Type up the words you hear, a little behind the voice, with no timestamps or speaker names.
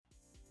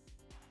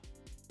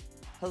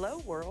Hello,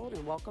 world,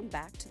 and welcome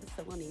back to the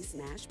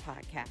Nashe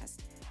podcast.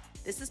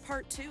 This is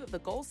part 2 of the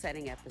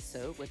goal-setting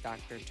episode with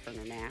Dr.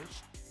 Turner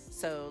Nashe.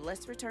 So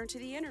let's return to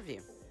the interview.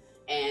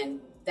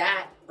 And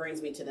that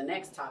brings me to the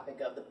next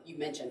topic of you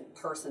mentioned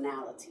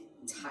personality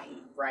type,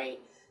 right?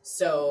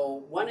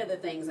 So one of the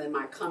things in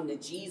my Come to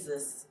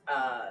Jesus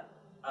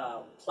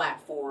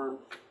platform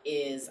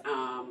is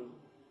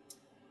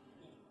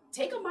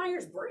take a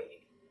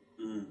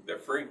Myers-Briggs. They're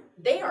free.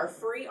 They are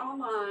free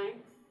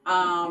online,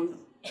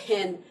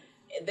 and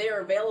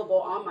they're available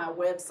on my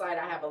website.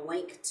 I have a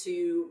link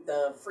to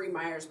the free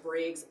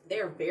Myers-Briggs.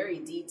 They're very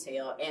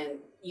detailed, and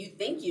you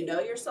think you know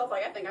yourself.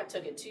 Like, I think I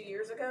took it 2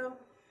 years ago.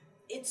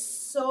 It's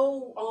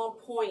so on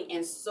point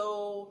and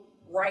so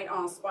right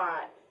on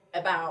spot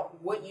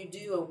about what you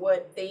do and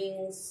what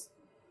things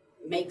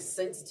make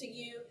sense to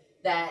you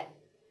that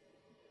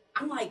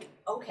I'm like,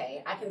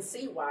 okay, I can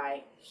see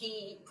why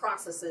he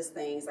processes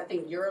things. I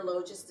think you're a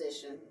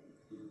logistician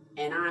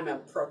and I'm a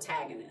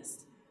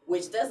protagonist,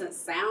 which doesn't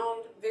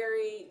sound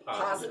very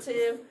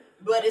positive,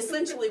 but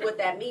essentially what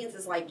that means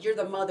is like you're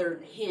the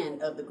mother hen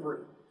of the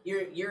group.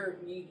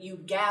 You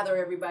gather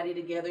everybody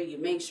together, you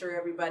make sure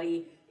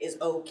everybody is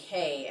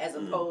okay, as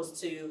opposed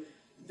to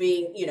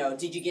being,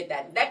 did you get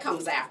that? That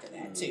comes after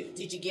that too.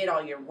 Did you get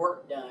all your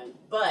work done?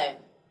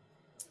 But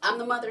I'm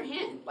the mother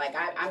hen. Like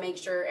I make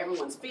sure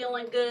everyone's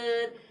feeling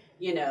good.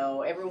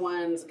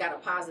 Everyone's got a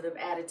positive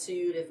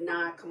attitude. If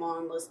not, come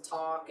on, let's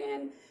talk.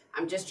 And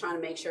I'm just trying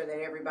to make sure that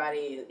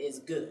everybody is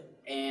good.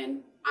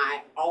 And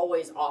I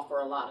always offer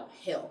a lot of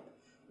help,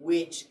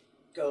 which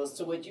goes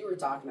to what you were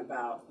talking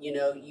about.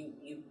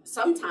 You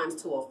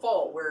sometimes to a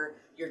fault where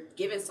you're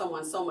giving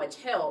someone so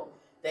much help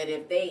that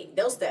if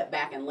they'll step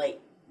back and let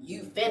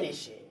you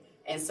finish it.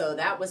 And so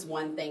that was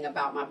one thing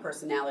about my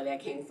personality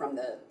that came from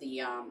the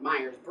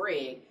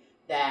Myers-Briggs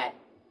that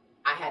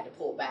I had to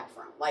pull back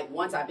from. Like,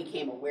 once I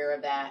became aware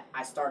of that,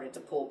 I started to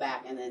pull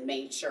back and then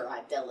made sure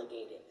I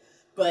delegated.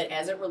 But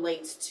as it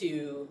relates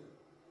to,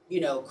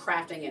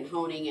 crafting and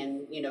honing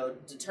and,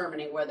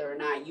 determining whether or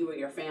not you or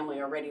your family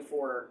are ready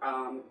for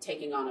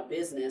taking on a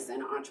business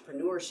and an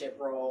entrepreneurship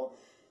role,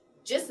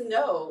 just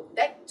know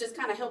that just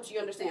kind of helps you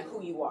understand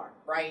who you are,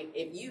 right?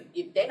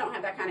 If they don't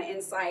have that kind of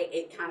insight,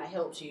 it kind of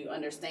helps you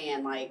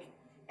understand, like,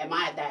 am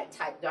I that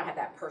type? Do I have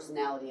that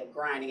personality of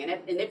grinding?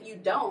 And if you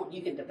don't,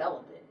 you can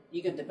develop it.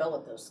 You can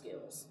develop those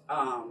skills.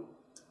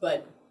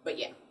 But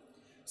yeah.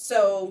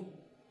 So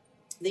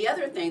the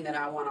other thing that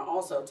I want to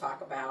also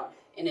talk about,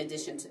 in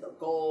addition to the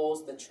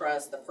goals, the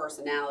trust, the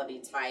personality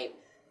type,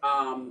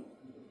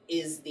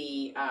 is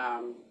the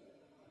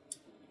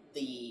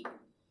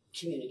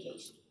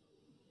communication.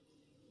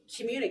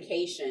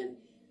 Communication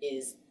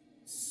is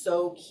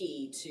so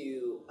key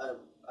to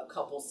a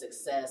couple's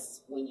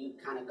success when you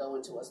kind of go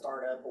into a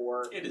startup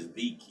or... It is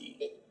the key.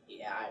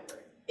 I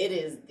agree. It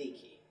is the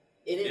key.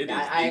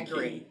 I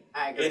agree.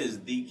 It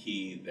is the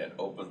key that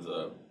opens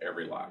up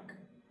every lock,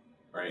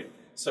 right?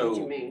 So, what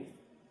do you mean?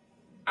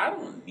 I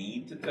don't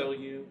need to tell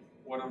you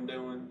what I'm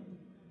doing,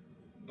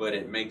 but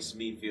it makes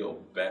me feel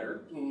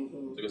better.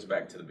 Mm-hmm. It goes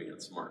back to the being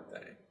smart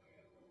thing.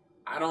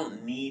 I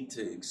don't need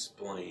to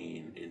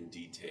explain in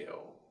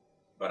detail,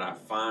 but I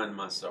find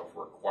myself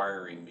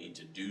requiring me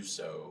to do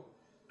so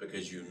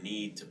because you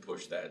need to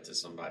push that to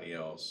somebody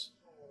else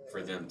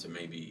for them to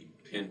maybe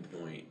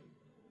pinpoint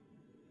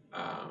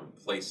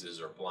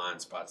places or blind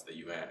spots that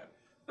you have.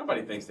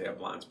 Nobody thinks they have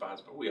blind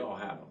spots, but we all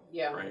have them.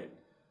 Yeah. Right.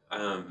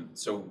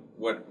 So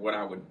what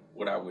I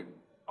would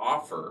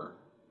offer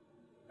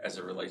as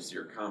it relates to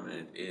your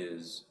comment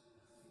is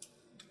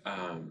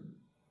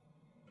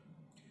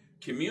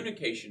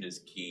communication is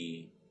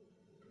key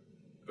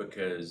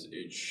because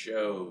it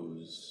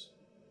shows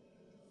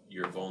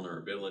your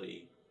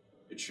vulnerability,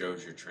 it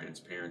shows your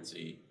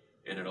transparency,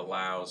 and it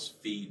allows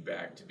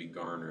feedback to be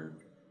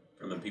garnered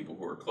from the people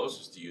who are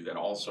closest to you that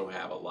also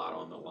have a lot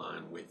on the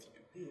line with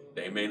you.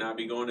 They may not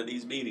be going to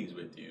these meetings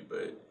with you,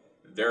 but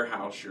their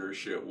house sure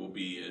shit will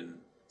be in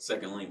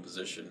second lien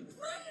position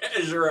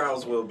as your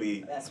house will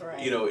be. That's right.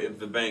 If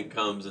the bank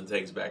comes and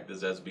takes back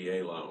this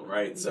SBA loan,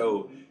 right?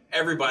 So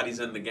everybody's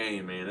in the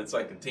game, man. It's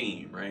like a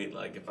team, right?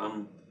 Like if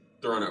I'm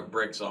throwing up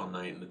bricks all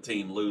night and the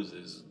team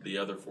loses, the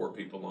other 4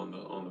 people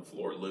on the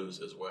floor lose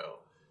as well.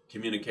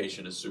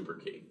 Communication is super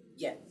key.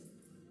 Yes.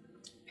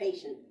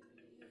 Patient.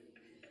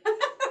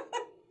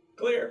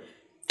 Clear.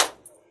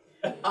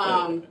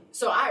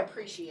 So I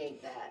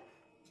appreciate that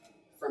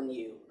from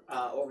you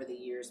over the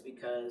years,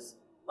 because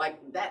like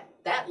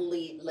that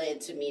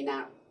led to me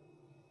not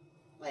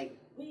like,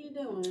 what are you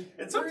doing?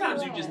 And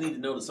sometimes you just need to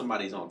know that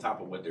somebody's on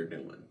top of what they're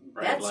doing.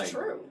 Right? That's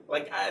true.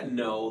 Like I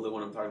know that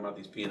when I'm talking about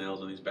these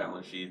P&Ls and these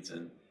balance sheets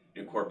and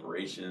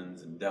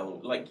corporations and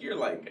like you're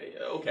like,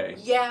 okay.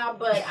 Yeah,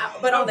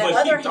 but on the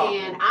other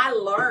hand, I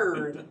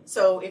learned.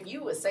 So if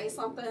you would say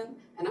something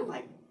and I'm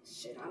like,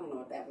 shit, I don't know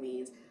what that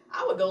means,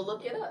 I would go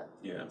look it up.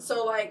 Yeah.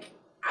 So like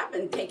I've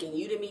been taking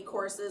Udemy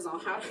courses on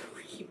how to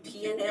read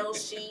P&L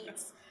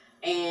sheets,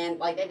 and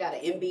like they got an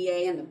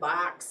MBA in the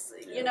box,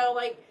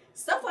 like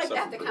stuff like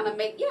that to kind of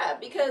make,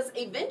 because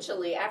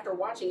eventually after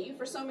watching you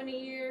for so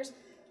many years,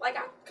 like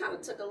I kind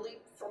of took a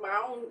leap for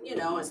my own,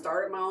 and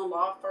started my own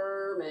law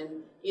firm,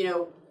 and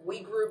we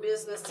grew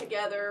business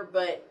together.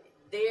 But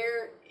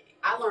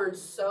I learned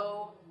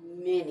so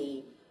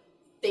many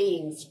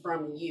things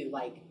from you,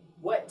 like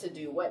what to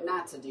do, what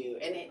not to do,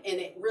 and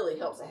it really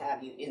helps to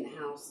have you in the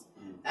house,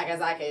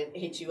 because I could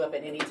hit you up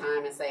at any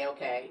time and say,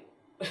 okay,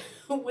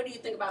 what do you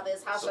think about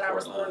this? How should I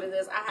respond to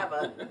this? I have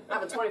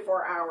a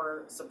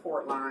 24-hour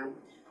support line,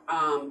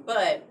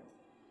 but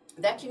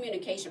that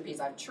communication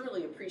piece, I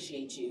truly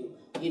appreciate you,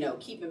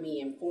 keeping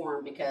me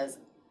informed, because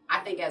I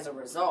think as a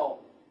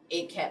result,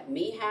 it kept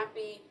me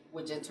happy,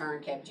 which in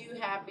turn kept you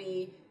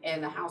happy,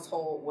 and the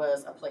household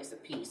was a place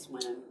of peace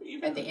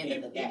at the end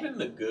of the day. Even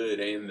the good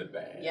and the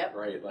bad,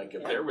 right? Like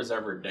if there was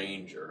ever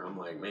danger, I'm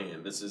like,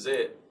 man, this is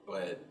it,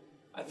 but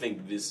I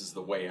think this is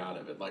the way out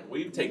of it. Like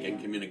we've taken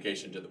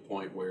communication to the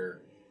point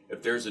where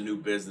if there's a new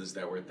business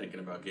that we're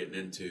thinking about getting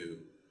into,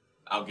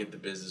 I'll get the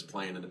business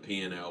plan and the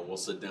P&L. We'll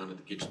sit down at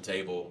the kitchen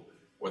table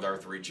with our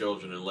 3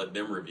 children and let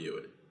them review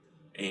it.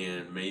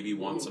 And maybe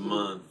once a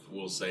month,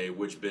 we'll say,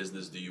 which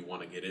business do you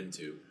want to get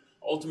into?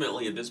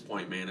 Ultimately, at this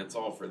point, man, it's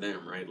all for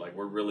them, right? Like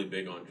we're really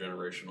big on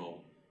generational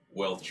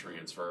wealth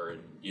transfer,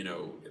 and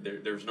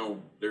there's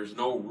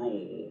no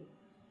rule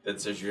that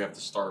says you have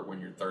to start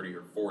when you're 30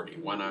 or 40.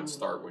 Why not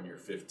start when you're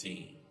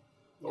 15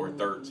 or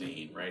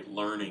 13, right?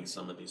 Learning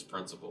some of these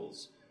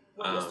principles.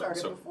 Well, you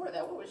started before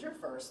that. What was your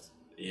first?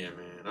 Yeah,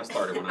 man. I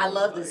started when I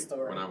love this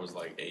story. When I was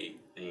like 8,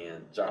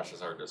 and Josh has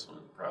heard this one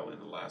probably in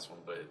the last one,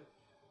 but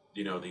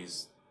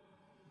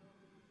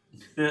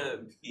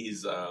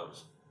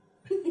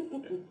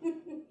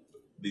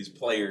these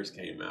players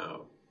came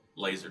out,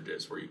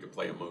 Laserdisc, where you could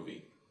play a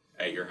movie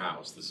at your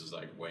house. This is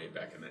like way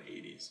back in the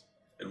 80s.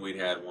 And we'd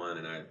had one,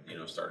 and I,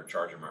 started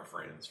charging my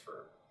friends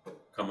for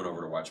coming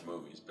over to watch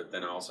movies. But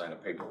then I also had a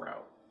paper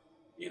route,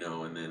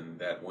 and then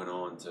that went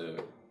on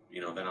to,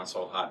 then I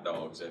sold hot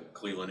dogs at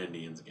Cleveland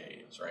Indians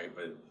games, right?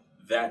 But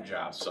that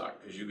job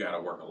sucked because you got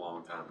to work a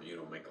long time and you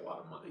don't make a lot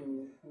of money.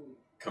 Mm-hmm.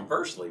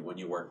 Conversely, when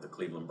you work the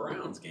Cleveland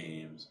Browns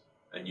games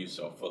and you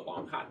sell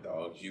foot-long hot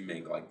dogs, you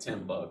make like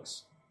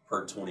 $10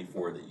 per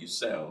 24 that you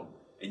sell.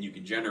 And you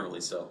can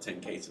generally sell 10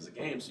 cases a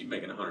game, so you're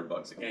making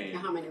 $100 a game,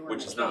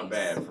 which is not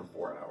bad for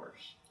 4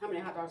 hours. How many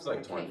hot dogs? It's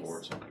like 24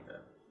 or something like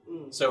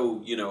that.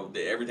 So,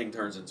 everything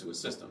turns into a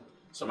system.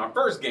 So my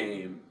first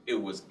game, it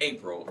was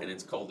April, and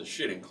it's cold as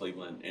shit in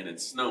Cleveland, and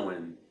it's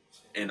snowing,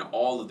 and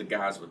all of the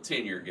guys with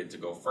tenure get to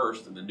go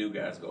first, and the new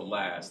guys go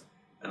last,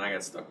 and I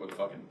got stuck with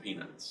fucking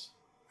peanuts.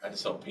 I had to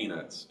sell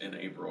peanuts in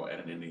April at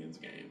an Indians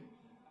game.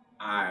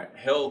 I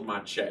held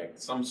my check.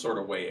 Some sort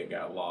of way it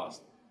got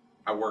lost.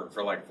 I worked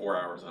for like 4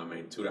 hours and I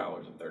made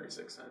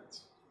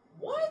 $2.36.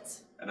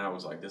 What? And I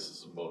was like, this is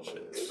some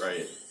bullshit,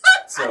 right?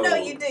 So, I know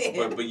you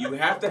did. But you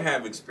have to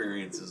have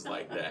experiences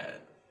like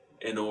that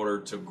in order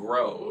to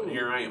grow. And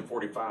here I am,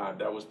 45.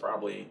 That was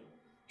probably,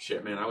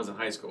 shit, man, I was in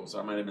high school, so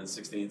I might have been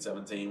 16,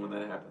 17 when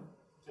that happened.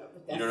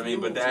 You know what I mean?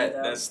 But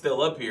that's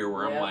still up here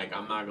where I'm like,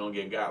 I'm not going to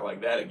get got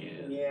like that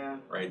again. Yeah.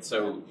 Right?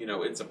 So,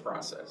 it's a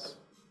process.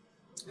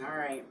 All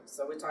right.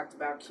 So we talked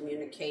about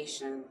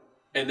communication.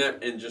 And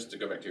just to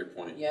go back to your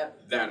point, yep.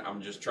 That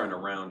I'm just trying to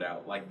round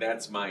out. Like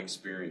that's my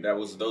experience.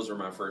 Those were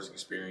my first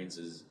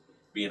experiences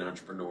being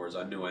entrepreneurs.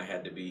 I knew I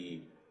had to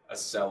be a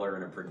seller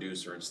and a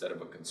producer instead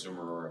of a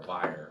consumer or a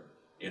buyer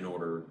in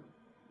order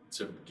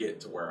to get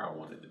to where I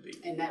wanted to be.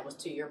 And that was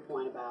to your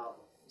point about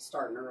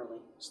starting early.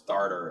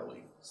 Start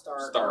early.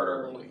 Start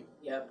early.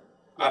 Yep.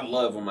 I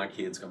love when my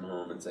kids come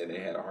home and say they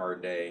had a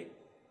hard day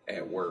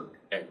at work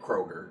at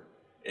Kroger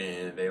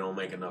and they don't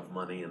make enough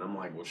money, and I'm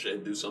like, well,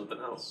 shit, do something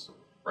else.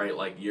 Right,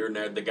 like you're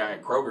the guy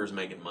at Kroger's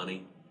making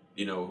money.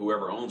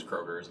 Whoever owns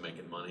Kroger is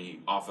making money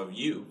off of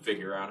you.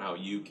 Figure out how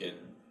you can,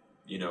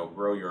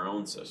 grow your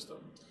own system.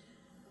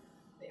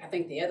 I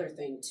think the other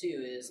thing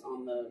too is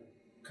on the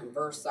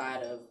converse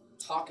side of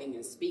talking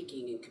and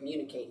speaking and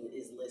communicating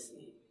is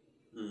listening,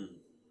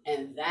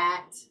 and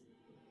that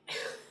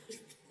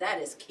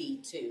is key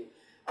too.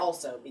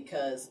 Also,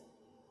 because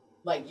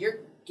like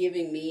you're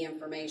giving me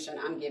information,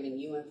 I'm giving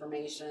you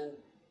information,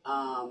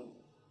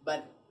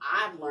 but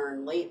I've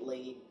learned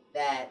lately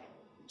that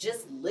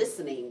just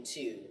listening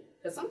to,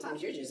 because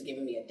sometimes you're just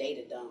giving me a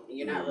data dump.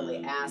 You're not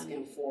really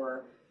asking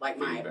for like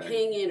my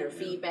opinion or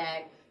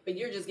feedback, but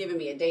you're just giving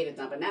me a data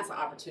dump. And that's an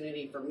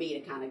opportunity for me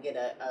to kind of get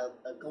a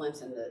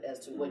glimpse as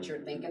to what you're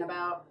thinking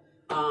about,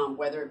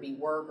 whether it be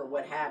work or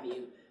what have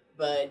you.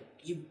 But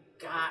you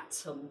got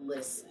to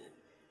listen.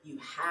 You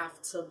have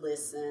to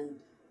listen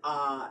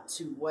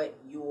to what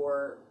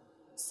your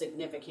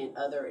significant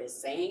other is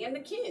saying, and the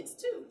kids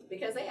too,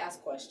 because they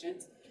ask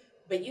questions.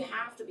 But you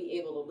have to be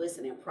able to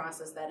listen and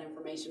process that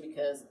information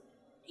because,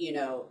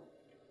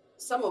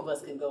 some of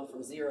us can go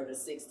from 0 to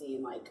 60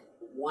 in like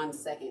 1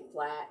 second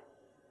flat.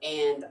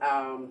 And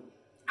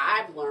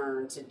I've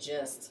learned to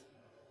just,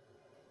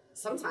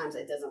 sometimes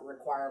it doesn't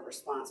require a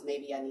response.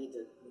 Maybe I need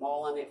to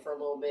mull on it for a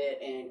little bit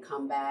and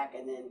come back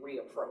and then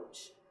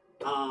reapproach.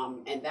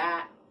 And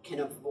that can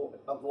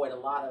avoid a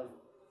lot of,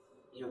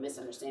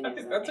 misunderstandings. I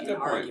think that's a good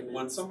arguments. point.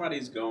 When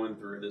somebody's going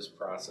through this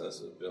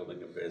process of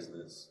building a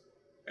business,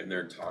 and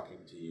they're talking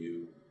to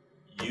you,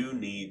 you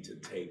need to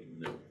take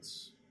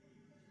notes.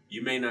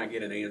 You may not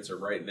get an answer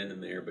right then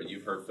and there, but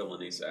you've heard Phil and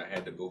Lee say, I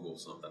had to Google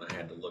something, I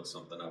had to look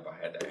something up, I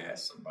had to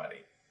ask somebody.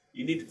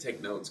 You need to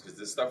take notes because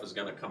this stuff is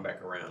going to come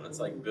back around. It's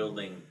like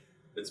building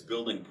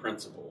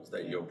principles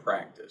that you'll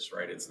practice,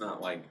 right? It's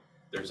not like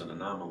there's an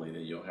anomaly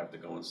that you'll have to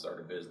go and start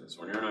a business.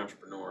 When you're an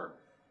entrepreneur,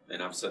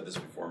 and I've said this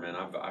before, man,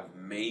 I've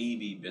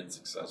maybe been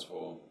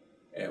successful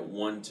at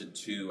 1 to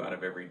 2 out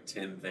of every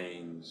 10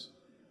 things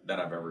that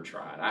I've ever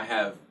tried. I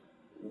have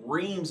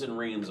reams and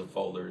reams of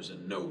folders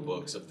and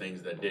notebooks of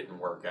things that didn't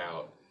work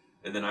out.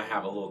 And then I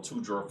have a little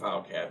 2-drawer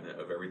file cabinet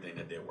of everything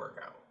that did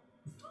work out,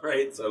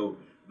 right? So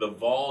the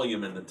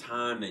volume and the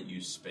time that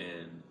you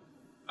spend,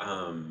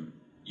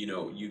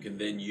 you can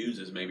then use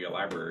as maybe a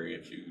library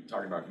if you're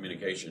talking about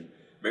communication,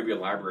 maybe a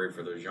library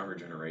for those younger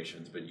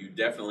generations, but you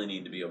definitely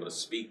need to be able to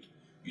speak.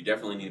 You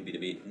definitely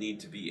need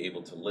to be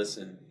able to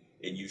listen,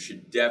 and you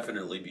should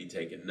definitely be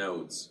taking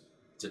notes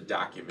to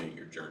document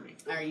your journey.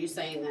 Are you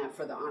saying that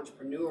for the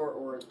entrepreneur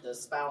or the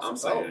spouse? I'm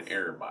saying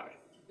everybody.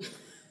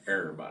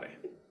 Everybody.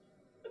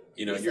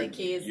 You're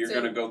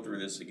going to go through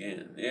this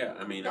again. Yeah,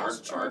 I mean, our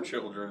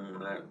children,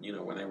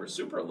 when they were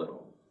super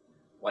little,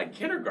 like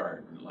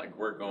kindergarten, like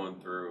we're going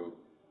through,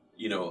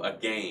 a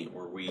game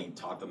where we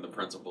taught them the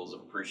principles of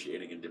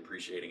appreciating and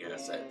depreciating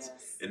assets.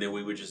 Yes. And then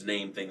we would just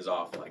name things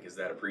off, like, is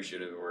that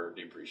appreciative or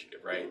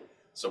depreciative, right?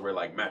 So we're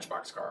like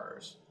Matchbox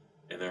cars.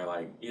 And they're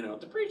like,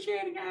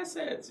 depreciating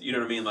assets. You know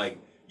what I mean? Like,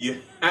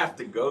 you have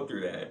to go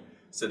through that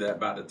so that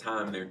by the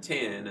time they're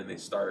 10 and they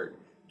start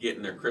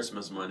getting their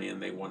Christmas money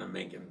and they want to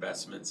make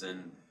investments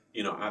in,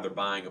 either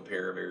buying a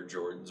pair of Air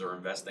Jordans or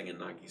investing in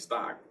Nike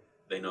stock,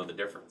 they know the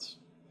difference.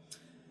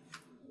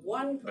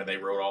 But they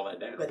wrote all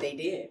that down. But they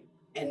did.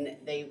 And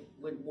they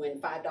would win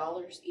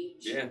 $5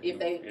 each if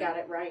they got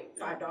it right,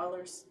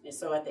 $5. And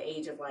so at the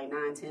age of like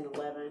 9, 10,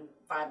 11,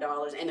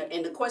 $5.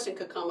 And the question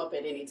could come up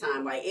at any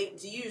time. Like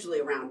it's usually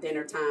around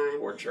dinner time.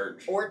 Or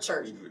church.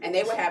 And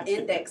they would have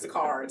index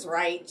cards,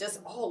 right? Just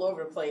all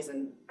over the place.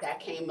 And that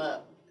came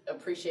up,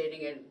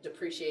 appreciating and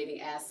depreciating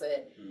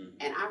asset. Mm-hmm.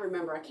 And I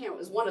remember, it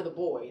was one of the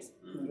boys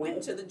who went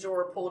into the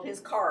drawer, pulled his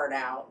card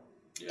out,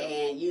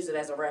 and use it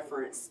as a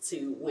reference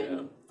to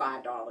win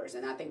 $5.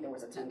 And I think there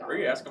was a $10. Or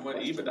you ask them what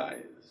EBITDA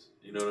is.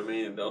 You know what I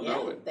mean? And they'll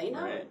know it. They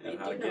know right? it. They and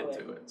how to know get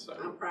to it. So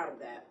I'm proud of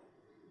that.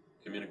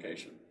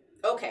 Communication.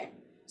 Okay.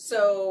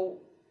 So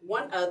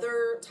one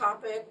other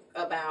topic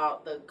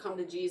about the come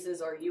to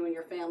Jesus, are you and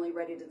your family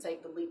ready to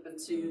take the leap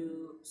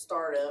into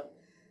startup?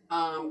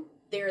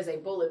 There is a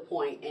bullet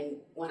point, and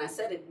when I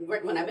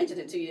mentioned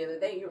it to you the other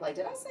day, you were like,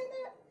 did I say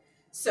that?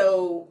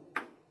 So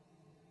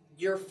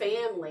your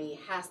family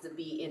has to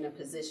be in a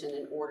position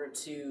in order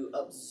to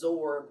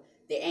absorb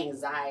the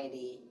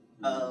anxiety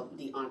of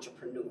the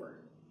entrepreneur.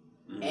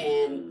 Mm-hmm.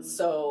 And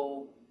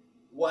so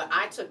what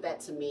I took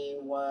that to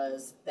mean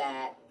was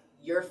that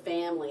your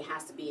family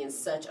has to be in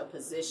such a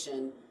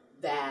position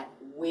that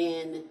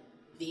when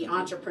the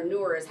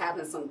entrepreneur is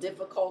having some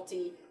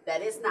difficulty,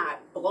 that it's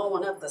not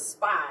blowing up the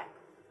spot.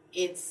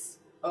 It's,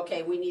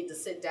 okay, we need to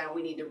sit down,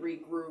 we need to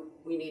regroup,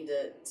 we need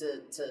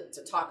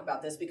to talk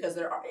about this, because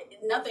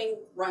nothing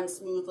runs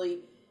smoothly,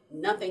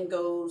 nothing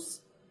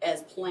goes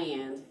as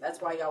planned. That's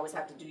why you always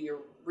have to do your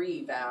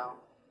re-eval.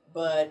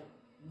 But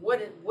what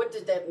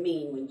did that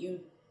mean when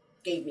you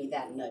gave me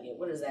that nugget?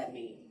 What does that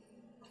mean?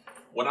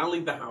 When I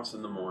leave the house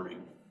in the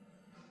morning,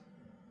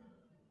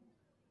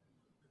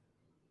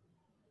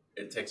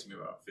 it takes me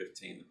about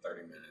 15 to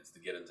 30 minutes to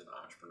get into the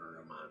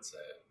entrepreneurial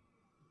mindset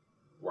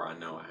where I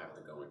know I have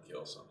to go and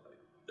kill something.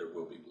 There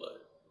will be blood,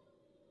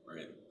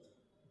 right?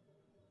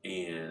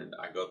 And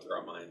I go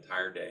throughout my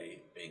entire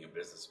day being a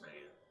businessman.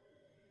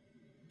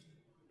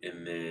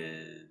 And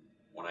then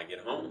when I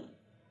get home,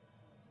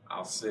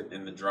 I'll sit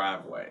in the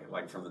driveway.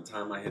 Like from the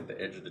time I hit the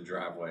edge of the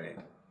driveway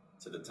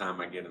to the time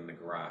I get in the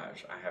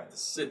garage, I have to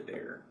sit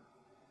there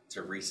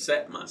to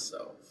reset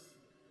myself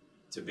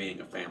to being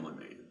a family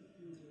man,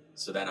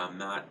 so that I'm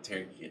not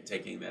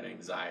taking that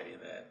anxiety,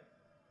 that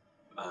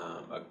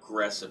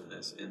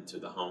aggressiveness into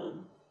the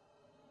home.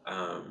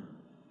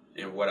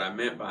 And what I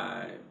meant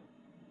by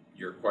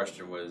your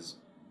question was,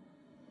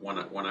 when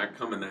I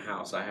come in the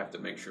house, I have to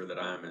make sure that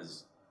I'm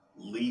as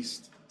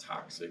least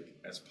toxic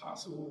as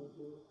possible.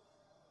 Mm-hmm.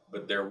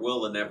 But there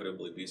will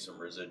inevitably be some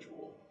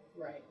residual.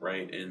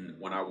 Right? And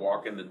when I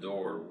walk in the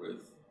door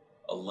with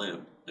a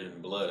limp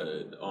and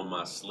blood on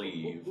my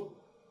sleeve,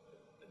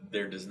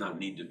 there does not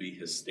need to be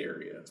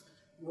hysteria.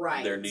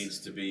 Right. There needs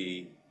to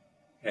be,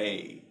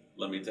 hey,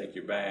 let me take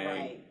your bag.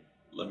 Right.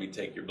 Let me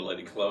take your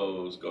bloody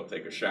clothes. Go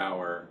take a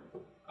shower.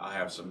 I'll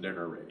have some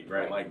dinner ready.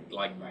 Right?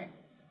 Like.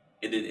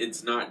 And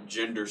it's not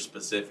gender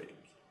specific.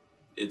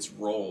 It's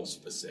role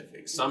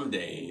specific. Some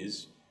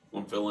days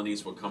when Phil and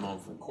Eve would come home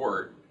from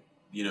court,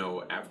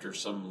 after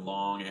some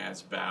long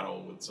ass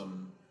battle with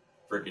some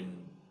freaking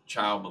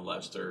child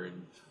molester,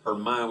 and her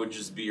mind would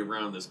just be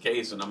around this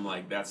case, and I'm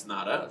like, that's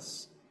not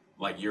us.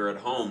 Like, you're at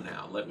home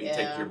now. Let me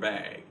take your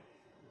bag.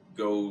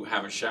 Go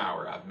have a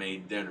shower. I've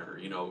made dinner.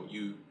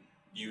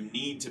 you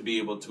need to be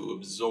able to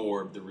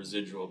absorb the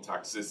residual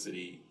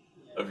toxicity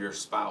of your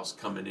spouse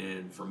coming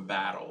in from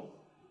battle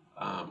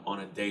on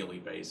a daily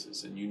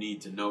basis. And you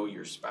need to know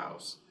your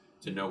spouse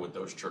to know what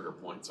those trigger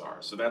points are.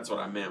 So that's what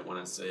I meant when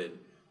I said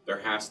there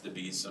has to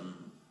be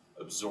some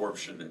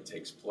absorption that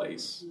takes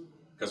place.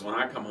 Because when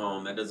I come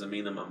home, that doesn't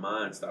mean that my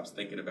mind stops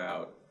thinking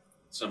about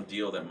some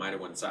deal that might have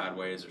went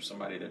sideways or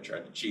somebody that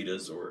tried to cheat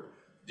us, or,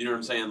 you know what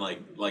I'm saying?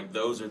 Like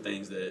those are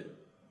things that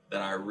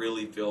I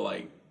really feel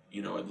like,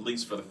 you know, at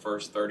least for the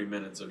first 30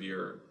 minutes of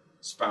your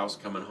spouse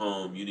coming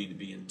home, you need to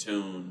be in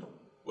tune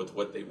with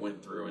what they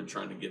went through and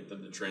trying to get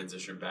them to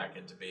transition back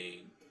into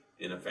being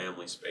in a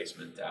family space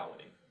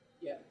mentality.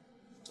 Yeah.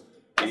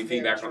 Any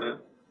feedback on that?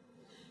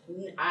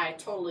 I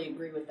totally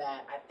agree with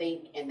that. I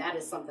think, and that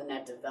is something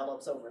that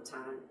develops over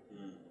time,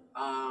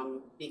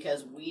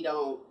 because we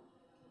don't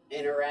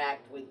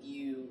interact with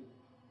you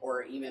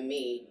or even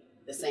me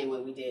the same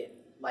way we did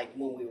like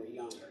when we were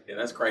younger. Yeah,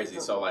 that's crazy.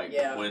 So like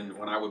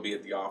when I would be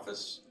at the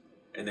office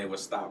and they would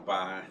stop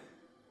by,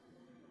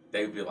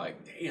 they would be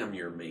like, "Damn,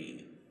 you're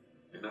mean."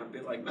 And I'd be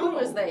like, "No, who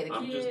was they? The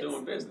I'm kids? Just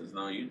doing business."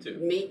 No, you too.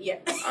 Me, yeah.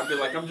 I'd be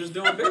like, "I'm just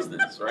doing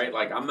business, right?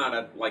 Like I'm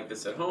not like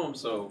this at home."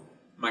 So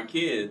my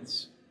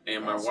kids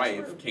and my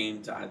wife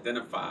came to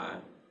identify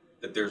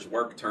that there's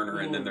work Turner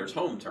and then there's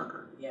home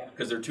Turner. Yeah.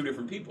 Because they're two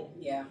different people.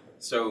 Yeah.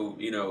 So,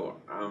 you know,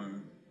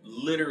 I'm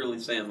literally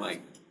saying,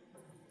 like,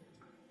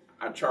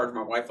 I charged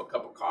my wife a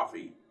cup of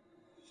coffee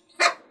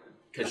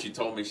because she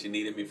told me she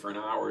needed me for an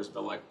hour. It's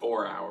been like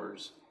 4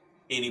 hours.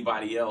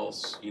 Anybody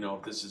else, you know,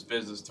 if this is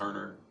business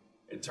Turner,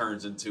 it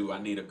turns into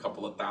I need a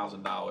couple of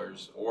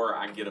 $1,000 or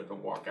I get up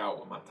and walk out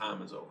when my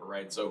time is over,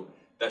 right? So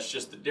that's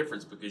just the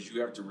difference because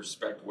you have to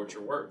respect what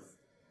you're worth,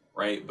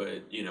 right?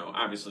 But, you know,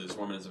 obviously this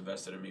woman has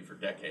invested in me for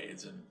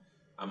decades and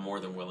I'm more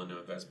than willing to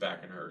invest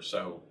back in her.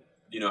 So,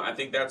 you know, I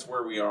think that's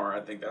where we are.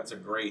 I think that's a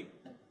great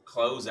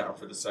closeout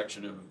for the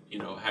section of, you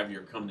know, have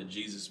your come to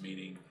Jesus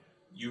meeting.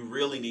 You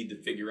really need to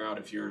figure out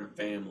if you're in a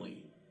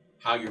family,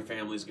 how your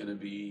family's going to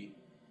be,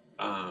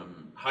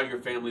 how your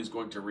family's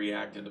going to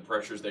react and the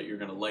pressures that you're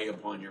going to lay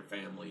upon your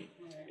family.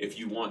 If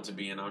you want to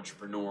be an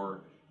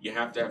entrepreneur, you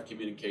have to have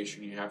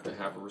communication. You have to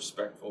have a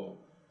respectful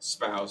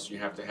spouse. You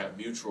have to have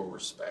mutual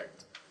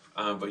respect.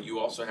 But you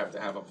also have to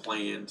have a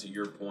plan, to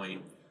your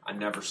point. I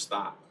never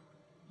stop.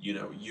 You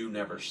know, you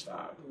never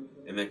stop.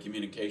 And that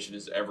communication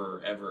is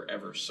ever, ever,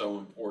 ever so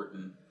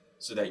important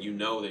so that you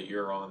know that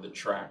you're on the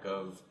track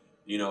of,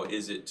 you know,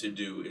 is it to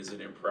do? Is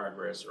it in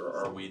progress? Or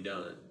are we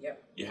done?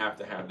 Yep. You have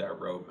to have that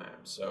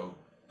roadmap. So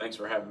thanks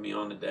for having me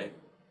on today.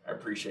 I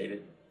appreciate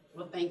it.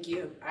 Well, thank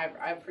you.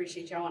 I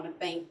appreciate you. I want to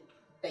thank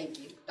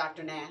you,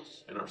 Dr.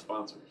 Nash. And our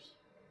sponsors.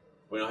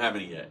 We don't have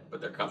any yet, but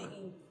they're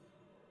coming.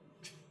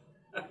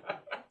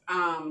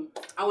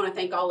 I want to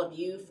thank all of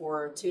you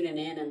for tuning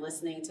in and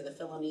listening to the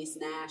Philonise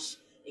Nash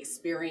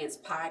Experience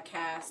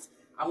podcast.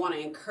 I want to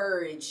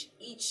encourage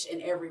each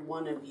and every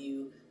one of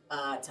you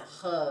to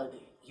hug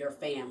your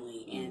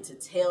family and to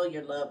tell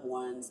your loved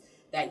ones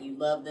that you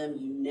love them.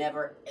 You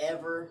never,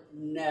 ever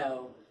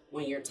know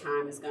when your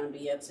time is going to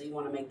be up, so you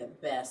want to make the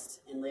best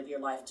and live your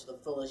life to the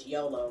fullest.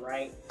 YOLO,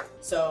 right?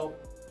 So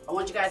I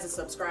want you guys to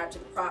subscribe to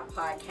the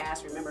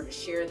podcast. Remember to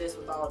share this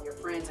with all of your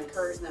friends.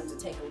 Encourage them to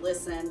take a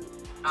listen.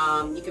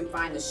 You can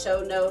find the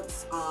show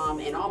notes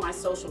and all my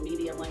social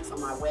media links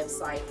on my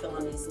website,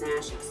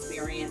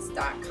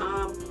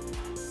 PhiloniseNashExperience.com.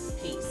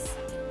 Peace.